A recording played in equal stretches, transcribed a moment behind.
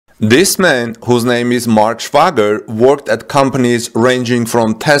This man, whose name is Mark Schwager, worked at companies ranging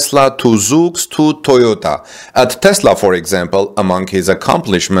from Tesla to Zoox to Toyota. At Tesla, for example, among his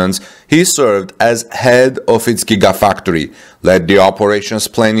accomplishments, he served as head of its Gigafactory, led the operations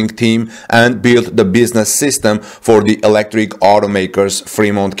planning team, and built the business system for the electric automaker's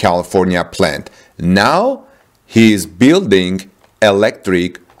Fremont, California plant. Now, he is building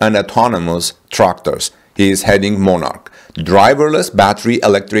electric and autonomous tractors. He is heading Monarch. Driverless battery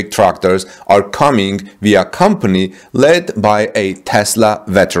electric tractors are coming via a company led by a Tesla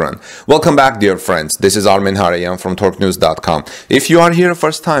veteran. Welcome back, dear friends. This is Armen Harayan from TorqueNews.com. If you are here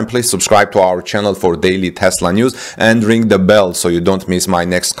first time, please subscribe to our channel for daily Tesla news and ring the bell so you don't miss my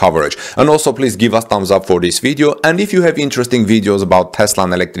next coverage. And also please give us thumbs up for this video. And if you have interesting videos about Tesla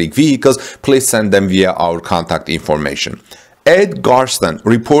and electric vehicles, please send them via our contact information. Ed Garston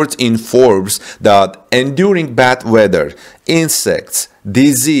reports in Forbes that enduring bad weather, insects,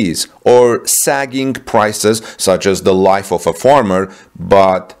 disease, or sagging prices, such as the life of a farmer,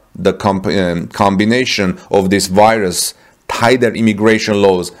 but the combination of this virus, tighter immigration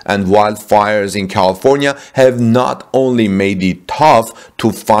laws, and wildfires in California have not only made it tough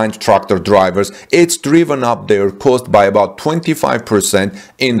to find tractor drivers, it's driven up their cost by about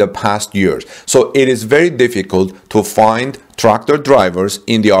 25% in the past years. So it is very difficult to find tractor drivers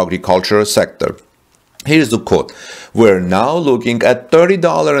in the agricultural sector. Here's the quote. We're now looking at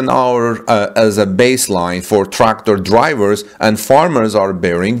 $30 an hour as a baseline for tractor drivers, and farmers are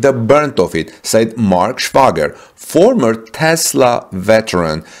bearing the brunt of it, said Mark Schwager, former Tesla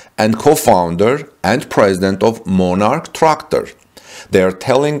veteran and co-founder and president of Monarch Tractor. They're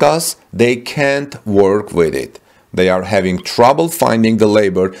telling us they can't work with it. They are having trouble finding the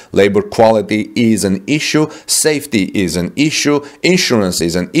labor. Labor quality is an issue. Safety is an issue. Insurance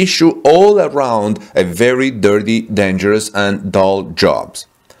is an issue. All around a very dirty, dangerous, and dull jobs.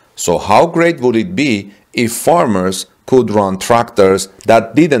 So how great would it be if farmers could run tractors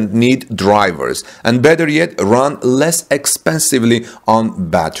that didn't need drivers, and better yet, run less expensively on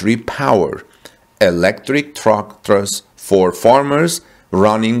battery power? Electric tractors for farmers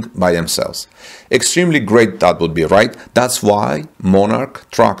running by themselves. Extremely great that would be, right? That's why Monarch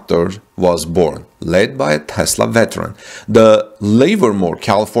Tractor was born, led by a Tesla veteran. The Livermore,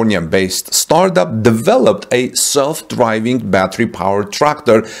 California-based startup developed a self-driving battery-powered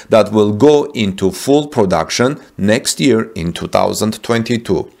tractor that will go into full production next year in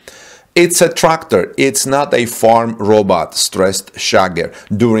 2022. It's a tractor, it's not a farm robot, stressed Schwager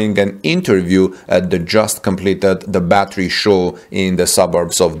during an interview at the just completed the battery show in the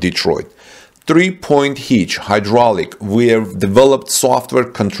suburbs of Detroit. 3-point hitch, hydraulic. We have developed software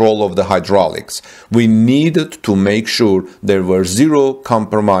control of the hydraulics. We needed to make sure there were zero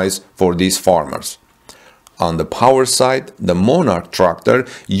compromise for these farmers. On the power side, the Monarch tractor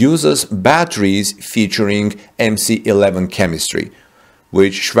uses batteries featuring MC11 chemistry,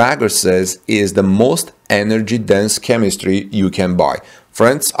 which Schwager says is the most energy-dense chemistry you can buy.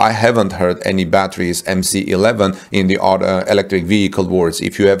 Friends, I haven't heard any batteries MC11 in the electric vehicle words.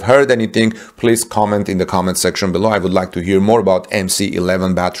 If you have heard anything, please comment in the comment section below. I would like to hear more about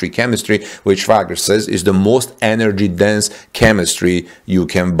MC11 battery chemistry, which Schwager says is the most energy-dense chemistry you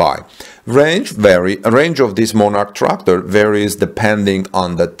can buy. Range of this Monarch tractor varies depending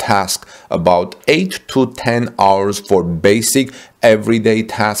on the task, about 8 to 10 hours for basic everyday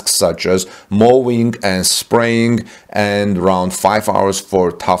tasks such as mowing and spraying, and around 5 hours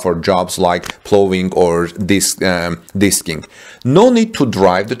for tougher jobs like plowing or disking. No need to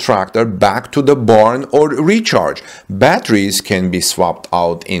drive the tractor back to the barn or recharge. Batteries can be swapped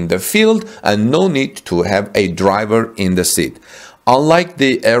out in the field, and no need to have a driver in the seat. Unlike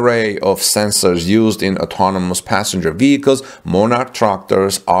the array of sensors used in autonomous passenger vehicles, Monarch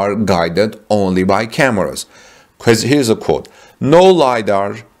tractors are guided only by cameras. Here's a quote. No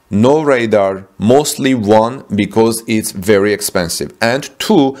LiDAR, no radar, mostly one, because it's very expensive, and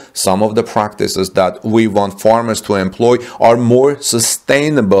two, some of the practices that we want farmers to employ are more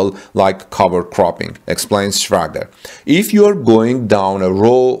sustainable, like cover cropping, explains Schwager. If you're going down a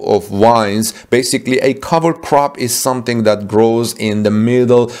row of vines, basically a cover crop is something that grows in the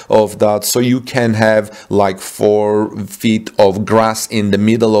middle of that, so you can have like 4 feet of grass in the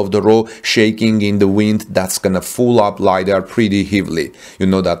middle of the row shaking in the wind. That's gonna fool up LiDAR pretty heavily. You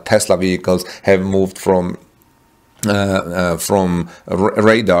know that Tesla vehicles have moved from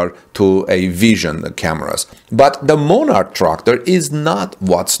radar to a vision cameras. But the Monarch tractor is not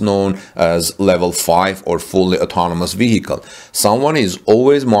what's known as level 5 or fully autonomous vehicle. Someone is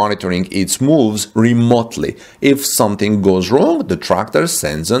always monitoring its moves remotely. If something goes wrong, the tractor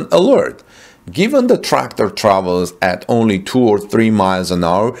sends an alert. Given the tractor travels at only 2 or 3 miles an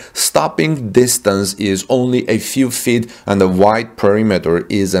hour, stopping distance is only a few feet and a wide perimeter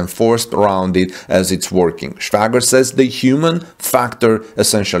is enforced around it as it's working. Schwager says the human factor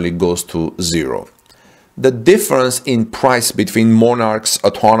essentially goes to zero. The difference in price between Monarch's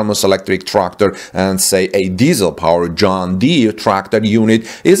autonomous electric tractor and, say, a diesel-powered John Deere tractor unit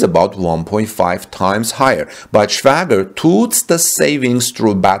is about 1.5 times higher, but Schwager touts the savings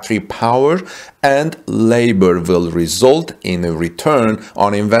through battery power and labor will result in a return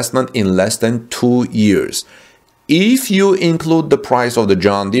on investment in less than 2 years. If you include the price of the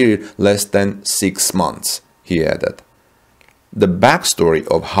John Deere, less than 6 months, he added. The backstory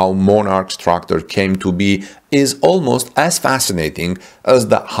of how Monarch's tractor came to be is almost as fascinating as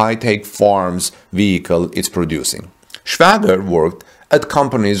the high-tech farms vehicle it's producing. Schwager worked at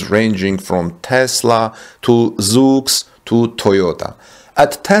companies ranging from Tesla to Zoox to Toyota.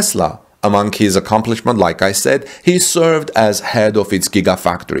 At Tesla, among his accomplishments, like I said, he served as head of its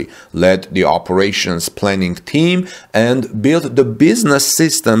Gigafactory, led the operations planning team, and built the business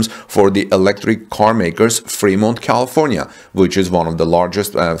systems for the electric car makers Fremont, California, which is one of the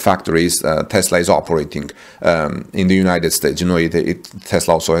largest factories Tesla is operating in the United States. You know,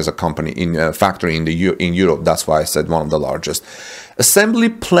 Tesla also has a company factory in Europe. That's why I said one of the largest. He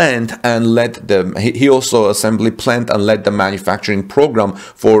also assembly plant and led the manufacturing program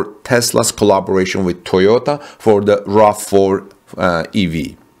for Tesla's collaboration with Toyota for the RAV4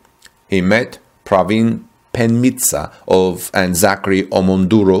 EV. He met Pravin Penmitsa and Zachary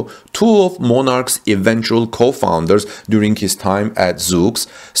Omonduro, two of Monarch's eventual co-founders during his time at Zoox.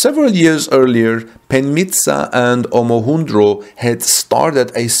 Several years earlier, Penmitsa and Omonduro had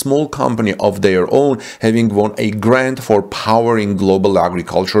started a small company of their own, having won a grant for powering global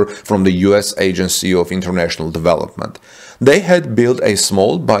agriculture from the U.S. Agency of International Development. They had built a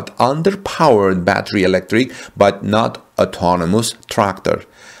small but underpowered battery electric but not autonomous tractor.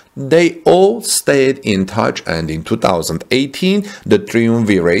 They all stayed in touch, and in 2018, the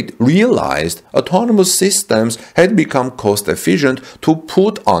triumvirate realized autonomous systems had become cost-efficient to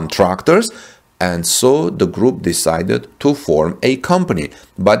put on tractors, and so the group decided to form a company.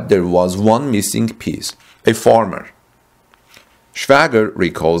 But there was one missing piece: a farmer. Schwager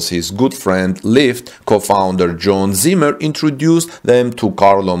recalls his good friend Lyft co-founder John Zimmer introduced them to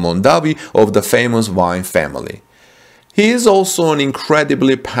Carlo Mondavi of the famous wine family. He is also an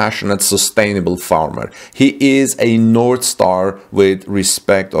incredibly passionate, sustainable farmer. He is a North Star with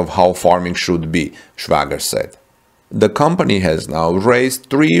respect of how farming should be, Schwager said. The company has now raised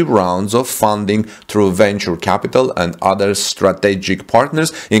 3 rounds of funding through venture capital and other strategic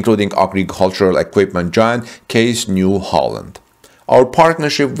partners, including agricultural equipment giant Case New Holland. Our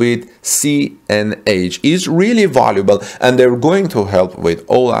partnership with CNH is really valuable, and they're going to help with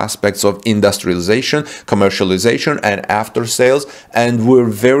all aspects of industrialization, commercialization, and after sales, and we're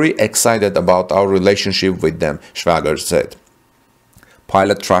very excited about our relationship with them, Schwager said.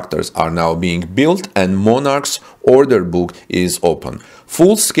 Pilot tractors are now being built, and Monarch's order book is open.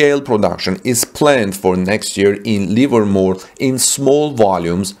 Full-scale production is planned for next year in Livermore in small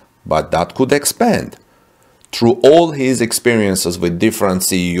volumes, but that could expand. Through all his experiences with different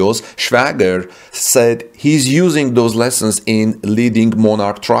CEOs, Schwager said he's using those lessons in leading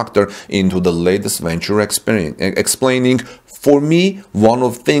Monarch Tractor into the latest venture explaining, "For me, one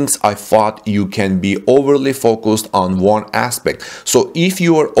of the things I thought you can be overly focused on one aspect. So if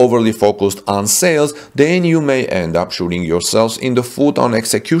you are overly focused on sales, then you may end up shooting yourselves in the foot on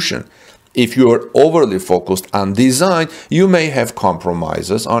execution. If you are overly focused on design, you may have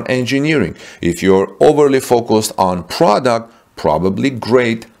compromises on engineering. If you are overly focused on product, probably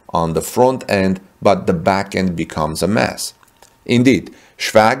great on the front end, but the back end becomes a mess." Indeed,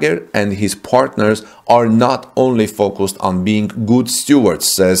 Schwager and his partners are not only focused on being good stewards,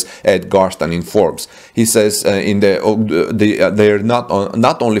 says Ed Garston in Forbes. He says they're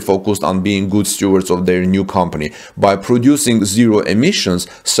not only focused on being good stewards of their new company. By producing zero emissions,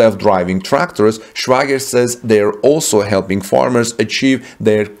 self-driving tractors, Schwager says they're also helping farmers achieve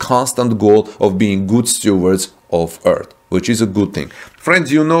their constant goal of being good stewards of Earth, which is a good thing.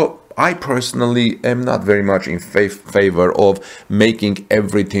 Friends, you know, I personally am not very much in favor of making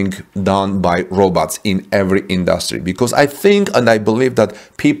everything done by robots in every industry, because I think and I believe that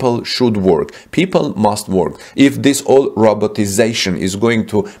people should work. People must work. If this whole robotization is going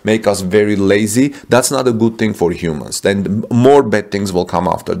to make us very lazy, that's not a good thing for humans. Then more bad things will come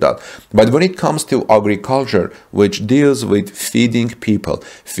after that. But when it comes to agriculture, which deals with feeding people,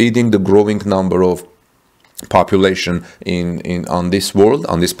 feeding the growing number of population on this world,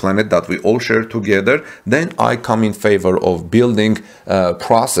 on this planet that we all share together, then I come in favor of building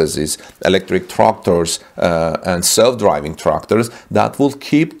processes, electric tractors and self-driving tractors that will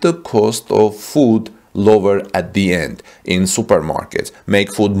keep the cost of food lower at the end in supermarkets,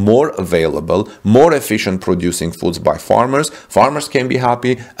 make food more available, more efficient producing foods by farmers. Farmers can be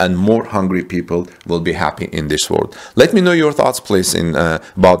happy and more hungry people will be happy in this world. Let me know your thoughts, please,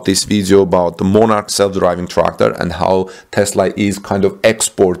 about this video about the Monarch self-driving tractor and how Tesla is kind of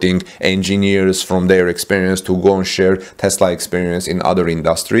exporting engineers from their experience to go and share Tesla experience in other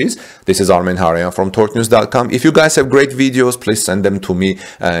industries. This is Armen Hareyan from torquenews.com. If you guys have great videos, please send them to me,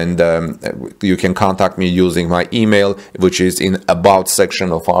 and you can contact me using my email, which is in about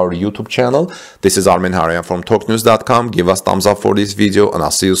section of our YouTube channel. This is Armen Hareyan from torquenews.com. Give us thumbs up for this video, and I'll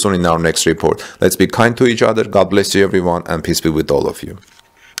see you soon in our next report. Let's be kind to each other. God bless you, everyone, and peace be with all of you.